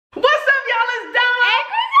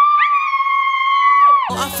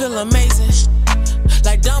I feel amazing.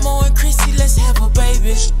 Like Domo and Crissy, let's have a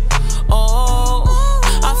baby. Oh,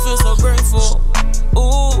 I feel so grateful.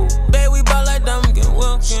 Ooh, baby, we ball like Dominican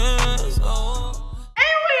Wilkins. Oh. And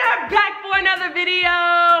we are back for another video.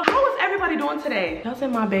 How is everybody doing today? Y'all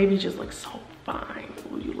said my baby just looks so fine.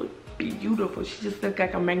 Ooh, you look beautiful. She just looked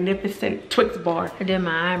like a magnificent Twix bar. I did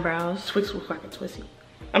my eyebrows. Twix looks like a Twissy.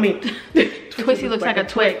 I mean, Twissy looks like a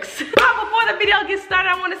Twix. But before the video gets started,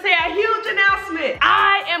 I want to say a huge announcement.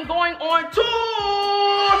 I am going on tour.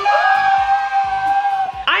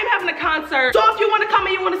 I'm having a concert. So if you want to come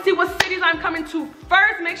and you want to see what cities I'm coming to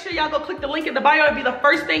first, make sure y'all go click the link in the bio. It'll be the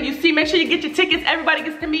first thing you see. Make sure you get your tickets. Everybody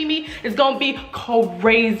gets to meet me. It's gonna be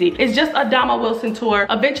crazy. It's just a Domo Wilson tour.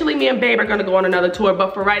 Eventually me and Babe are gonna go on another tour,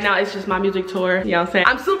 but for right now it's just my music tour. You know what I'm saying?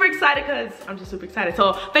 I'm super excited because I'm just super excited.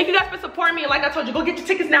 So thank you guys for supporting me, and like I told you, go get your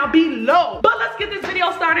tickets now below. But let's get this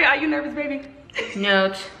video started. Are you nervous, baby?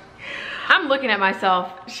 No. I'm looking at myself.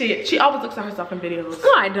 She always looks at herself in videos.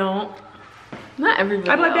 No, I don't. Not every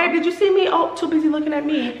video. I'm like, babe, did you see me? Oh, too busy looking at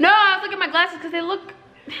me. No, I was looking at my glasses because they look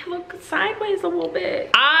sideways a little bit.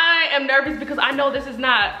 I am nervous because I know this is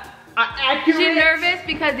not accurate. She's nervous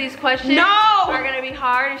because these questions are gonna be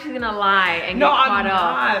hard and she's gonna lie and get caught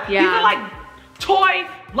up. Yeah. These are like toy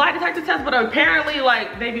lie detector tests, but apparently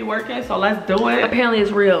like they be working, so let's do it. Apparently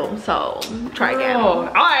it's real, so try again. All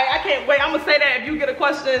right, I can't wait. I'm gonna say that if you get a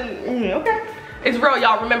question, okay. It's real,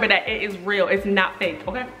 y'all. Remember that it is real. It's not fake,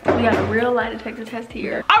 okay? We got a real lie detector test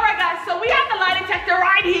here. All right, guys, so we have the lie detector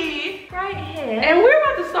right here. Right here. And we're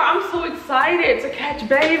about to start. I'm so excited to catch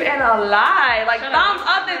Babe in a lie. Like, thumbs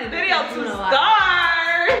up this video to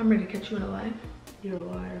start. I'm ready to catch you in a lie. You're a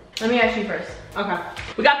liar. Let me ask you first. Okay.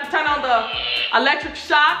 We got to turn on the electric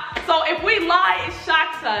shock. So if we lie, it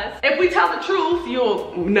shocks us. If we tell the truth,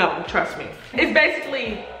 you'll know, trust me. It's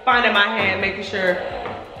basically finding my hand, making sure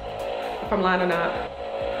if I'm lying or not.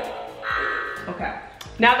 Okay.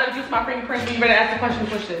 Now that I juice my fingerprints, you better ask the question,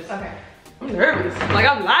 push this. Okay. I'm nervous. Like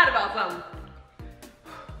I'm lying about something.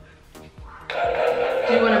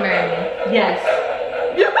 Do you want to marry me? Yes.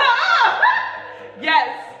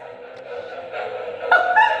 Yes.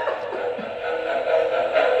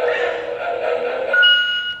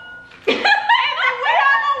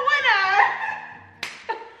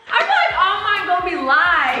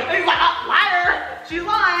 She's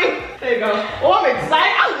lying. There you go. Oh, I'm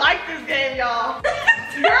excited. I like this game, y'all. Girl,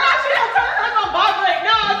 she don't turn her on vibrate.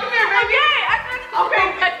 No, come here, baby. Okay.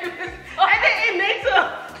 And then it makes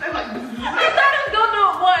a. They're like. I thought it was gonna do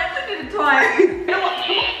it once. I did it twice. You know what?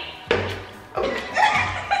 Come on.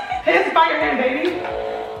 Hands by your hand, baby. I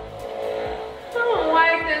don't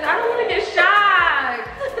like this. I don't want to get shocked.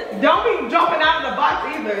 Don't be jumping out of the box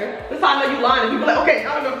either. This is how I know you lying. You be like, okay,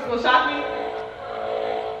 I don't know if it's gonna shock me.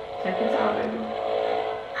 Take your time, baby.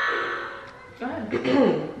 Go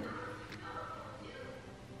ahead.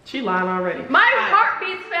 She lying already. My heart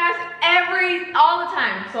beats fast all the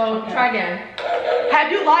time. So try again.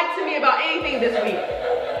 Have you lied to me about anything this week?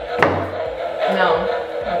 No,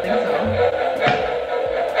 I don't think so.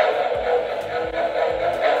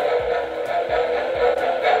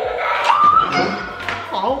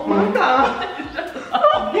 Oh my God.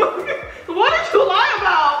 What did you lie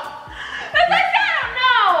about?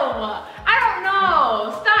 I don't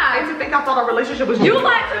know. Stop. I think I thought our relationship was You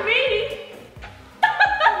lied to me.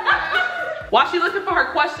 While she's looking for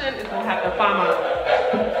her question, it's gonna have to find my.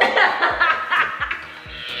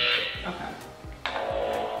 Okay.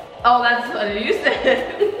 Oh, that's what you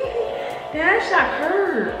said. That shot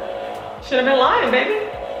hurt. Should have been lying, baby.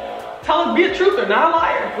 Tell us, be a truther, not a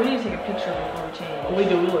liar. We need to take a picture before we change. We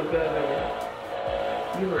do. We look good, baby.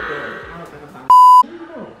 You look good. I don't think about it.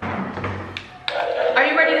 Are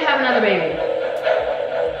you ready to have another baby?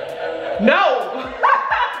 No.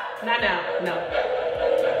 Not now. No.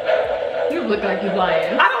 You look like you're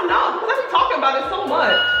lying. I don't know, because I've been talking about it so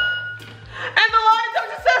much. And the lie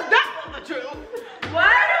detector says that was the truth.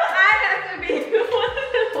 Why do I have to be the one to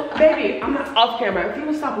lie? Baby, I'm not off camera. If you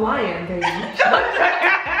would stop lying, baby.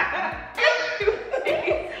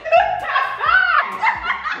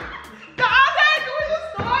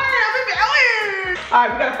 All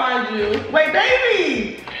right, we gotta find you. Wait,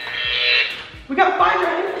 baby! We gotta find you.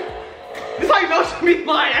 This is how you know she be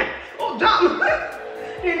lying. Oh, John.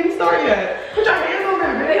 He didn't even start yet. Put your hands on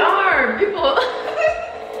there, baby. They are. People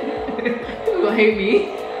gonna hate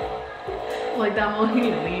me. Like that one, he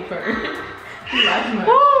need to leave her. He lies much.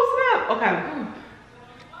 Oh, snap. Okay.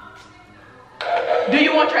 Do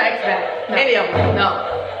you want your ex back? No. Any of them? No.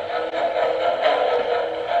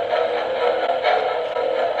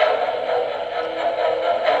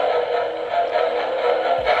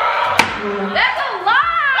 That's a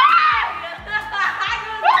lie!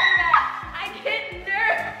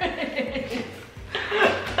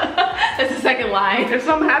 if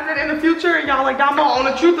something happened in the future and y'all like, Domo, on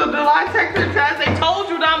the truth of the lie detector test, they told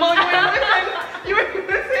you, Domo, you ain't listen. You ain't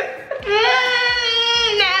listen.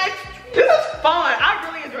 Next. This is fun. I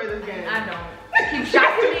really enjoy this game. I don't. Keep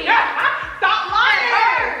shocking me. Stop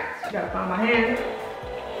lying. Gotta find my hand.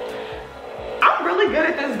 I'm really good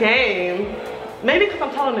at this game. Maybe because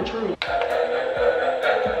I'm telling the truth.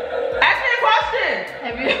 Ask me a question.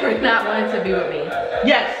 Have you ever not wanted to be with me?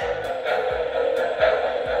 Yes.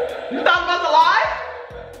 You thought I was about to lie?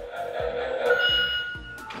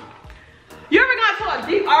 You ever got into a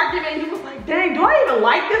deep argument and you was like, dang, do I even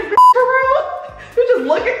like this bitch for real? You just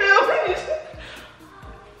look at them and you just,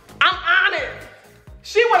 I'm honest.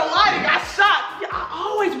 She would have lied and got shot. Yeah, I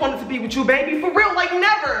always wanted to be with you, baby. For real, like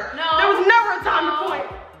never. No. There was never a time or point.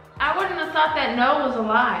 I wouldn't have thought that no was a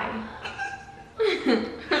lie.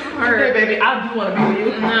 Okay, baby, I do want to be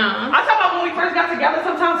with you. No. I talk about when we first got together.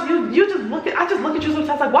 Sometimes you just look at, I just look at you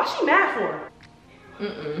sometimes like, why's she mad for?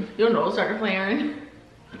 Your nose started flaring.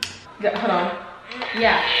 Yeah, hold on.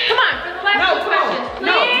 Yeah. Come on, for the last two questions, please.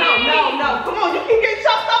 No. Come on, you can get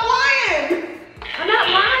shot. Stop lying. I'm not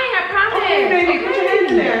lying, I promise. Okay, baby, put your hand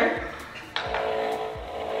in there.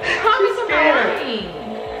 I promise I'm not lying.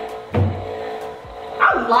 I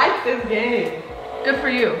like this game. Good for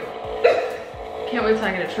you. Can't wait till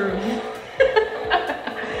I get a truth.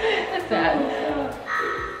 That's sad.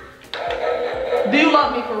 Do you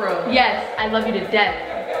love me for real? Yes, I love you to death.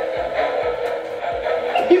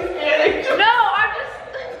 You scared, ain't you? No, I'm just...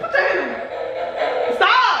 Put your hand in.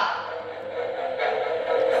 Stop.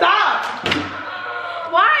 Stop.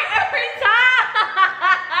 Why every time?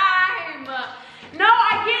 No,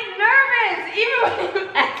 I get nervous. Even when you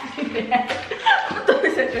ask me that. Don't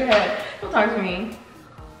touch your head. Don't talk to me.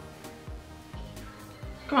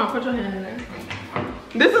 Come on, put your hand in there.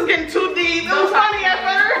 This is getting too deep. It was funny at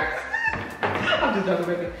first. I'm just joking,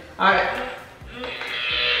 baby. All right.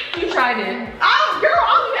 You tried it. Oh, girl,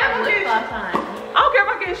 I'm never Lips getting last time. I don't care if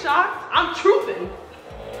I get shocked. I'm truthing.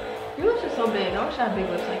 Your lips are so big. I wish I had big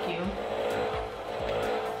lips like you.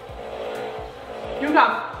 You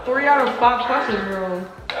got 3 out of 5 questions, girl.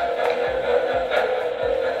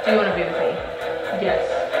 Do you want to be with me? Yes.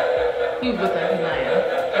 You look like you're lying.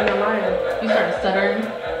 I'm not lying. You started stuttering.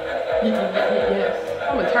 Yes.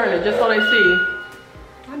 I'm gonna turn it just so they see.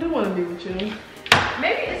 I do want to be with you.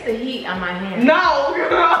 Maybe it's the heat on my hands. No, girl.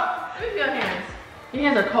 Let me feel your hands. Your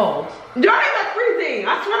hands are cold. Your hands are freezing. I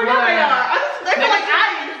swear to God they are. They feel like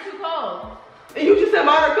ice. They're too cold. And you just said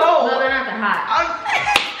mine are cold. No, they're not that hot.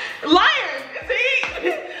 Liars. See?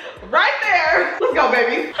 Right there. Let's go,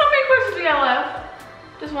 baby. How many questions do you got left?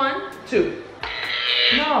 Just one? 2.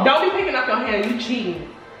 No. Don't be picking up your hand. You cheating.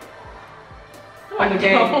 On the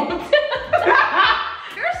game.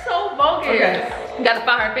 You're so bogus. Okay. You gotta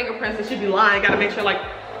find her fingerprints and she be lying. Gotta make sure, like,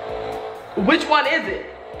 which one is it?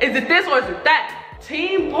 Is it this or is it that?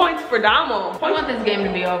 Team points for Domo. I want this game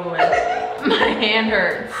to be over with. My hand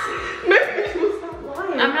hurts. Maybe you would stop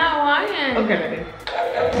lying. I'm not lying. Okay, baby.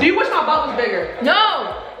 Do you wish my butt was bigger? No,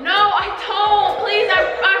 I don't. Please,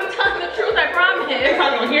 I'm telling the truth, I promise. They're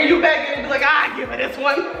probably gonna hear you begging and be like, ah, give her this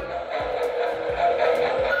one.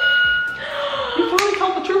 You finally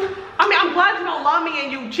told the truth. I mean, I'm glad you don't love me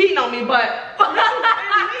and you cheating on me, but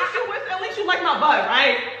at least you like my butt,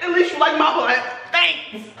 right? At least you like my butt.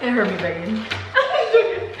 Thanks. It hurt me begging.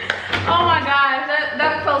 Oh my gosh,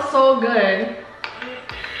 that felt so good.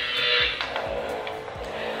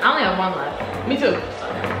 I only have one left. Me too.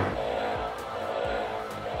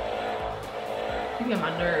 You get my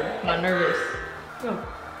nervous. Go.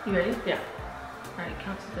 You ready? Yeah. Alright,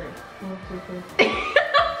 count to 3. 1, 2, 3.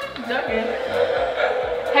 Joking.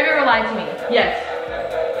 Have you ever lied to me? Yes.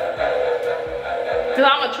 Because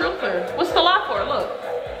I'm a truther. What's the lie for? Look.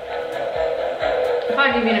 I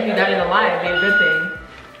thought even if you got in a lie, it'd be a good thing.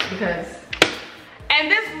 Because. And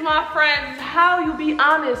this is, my friends, how you be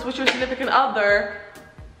honest with your significant other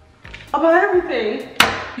about everything.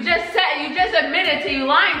 You just admitted to you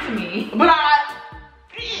lying to me.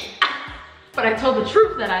 But I told the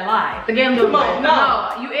truth that I lied. The game didn't work.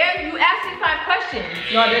 No. You asked me 5 questions.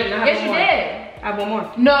 No, I didn't. Yes, you did. I have one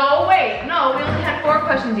more. No, wait. No, we only had 4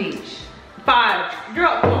 questions each. 5.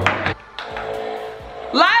 Girl, come on.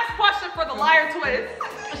 Last question for the liar twist.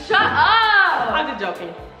 Shut up. I'm just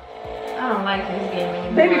joking. I don't like this game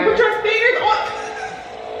anymore. Baby, put your fingers on.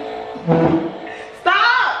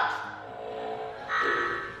 Stop.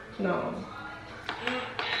 No.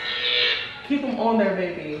 Keep them on there,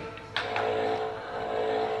 baby.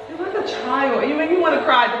 You're like a child. You make me want to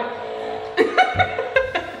cry. You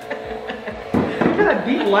got a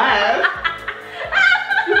deep laugh.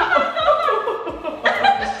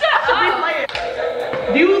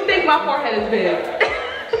 Do you think my forehead is big?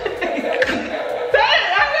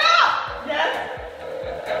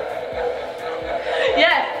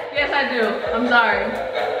 I do. I'm sorry.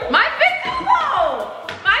 Mine's big too low.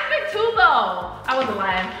 Mine's big too low. I wasn't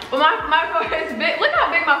lying. But my forehead's big. Look how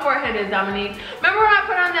big my forehead is, Dominique. Remember when I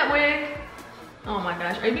put on that wig? Oh my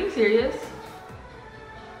gosh, are you being serious?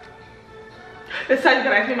 It's time you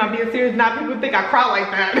can actually not being serious. Now people think I cry like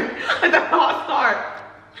that. That's how I start.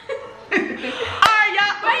 Alright,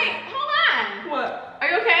 y'all. Wait, hold on. What? Are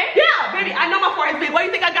you okay? Yeah, baby, I know my forehead's big. Why do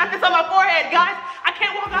you think I got this on my forehead, guys? I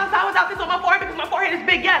can't walk outside without this on my forehead because my forehead is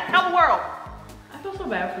big. Yes, tell the world. I feel so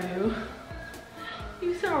bad for you.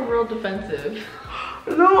 You sound real defensive.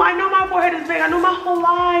 No, I know my forehead is big. I know my whole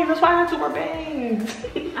life. That's why I had to wear bangs.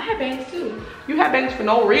 I had bangs too. You had bangs for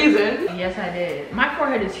no reason. Yes, I did. My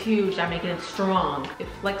forehead is huge. I'm making it strong. It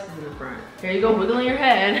flexes in the front. Here you go, wiggling your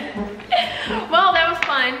head. Well, that was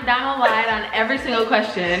fun. Damo lied on every single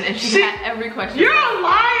question, and she got every question. You're a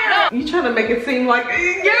liar. No. You trying to make it seem like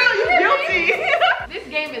you're guilty. This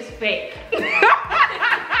game is fake.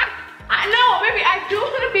 I know, baby. I do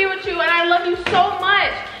want to be with you, and I love you so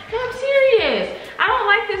much. No, I'm serious. I don't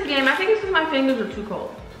like this game. I think it's because my fingers are too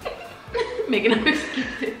cold. Making up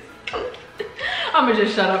excuses. I'm gonna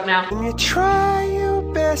just shut up now. When you try your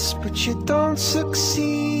best, but you don't succeed.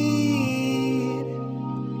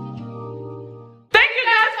 Thank you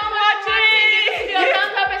guys so much for watching. Give this video a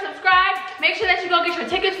thumbs up and subscribe. Make sure that you go get your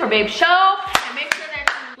tickets for Babe's show, and make sure that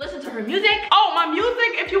you listen to her music. Oh, my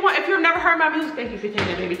music, if you've never heard my music, thank you for taking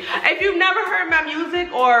it, baby. If you've never heard my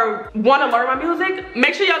music or want to learn my music,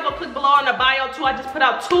 make sure y'all go click below on the bio too. I just put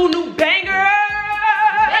out 2 new bangers.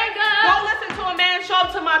 Go listen to a man, show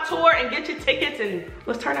up to my tour and get your tickets and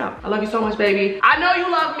let's turn up. I love you so much, baby. I know you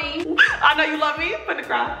love me. I know you love me. I'm finna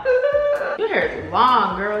cry. Your hair is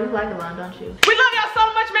long, girl. You like it long, don't you? We love y'all so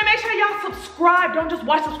much, man. Make sure y'all subscribe. Don't just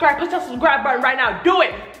watch, subscribe. Push that subscribe button right now. Do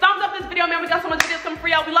it. Thumbs up this video, man. We got so much videos coming for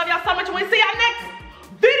y'all. We love y'all so much, and we'll see y'all next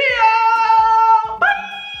video. Bye.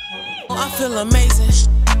 I feel amazing.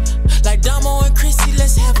 Like Domo and Crissy,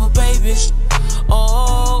 let's have a baby.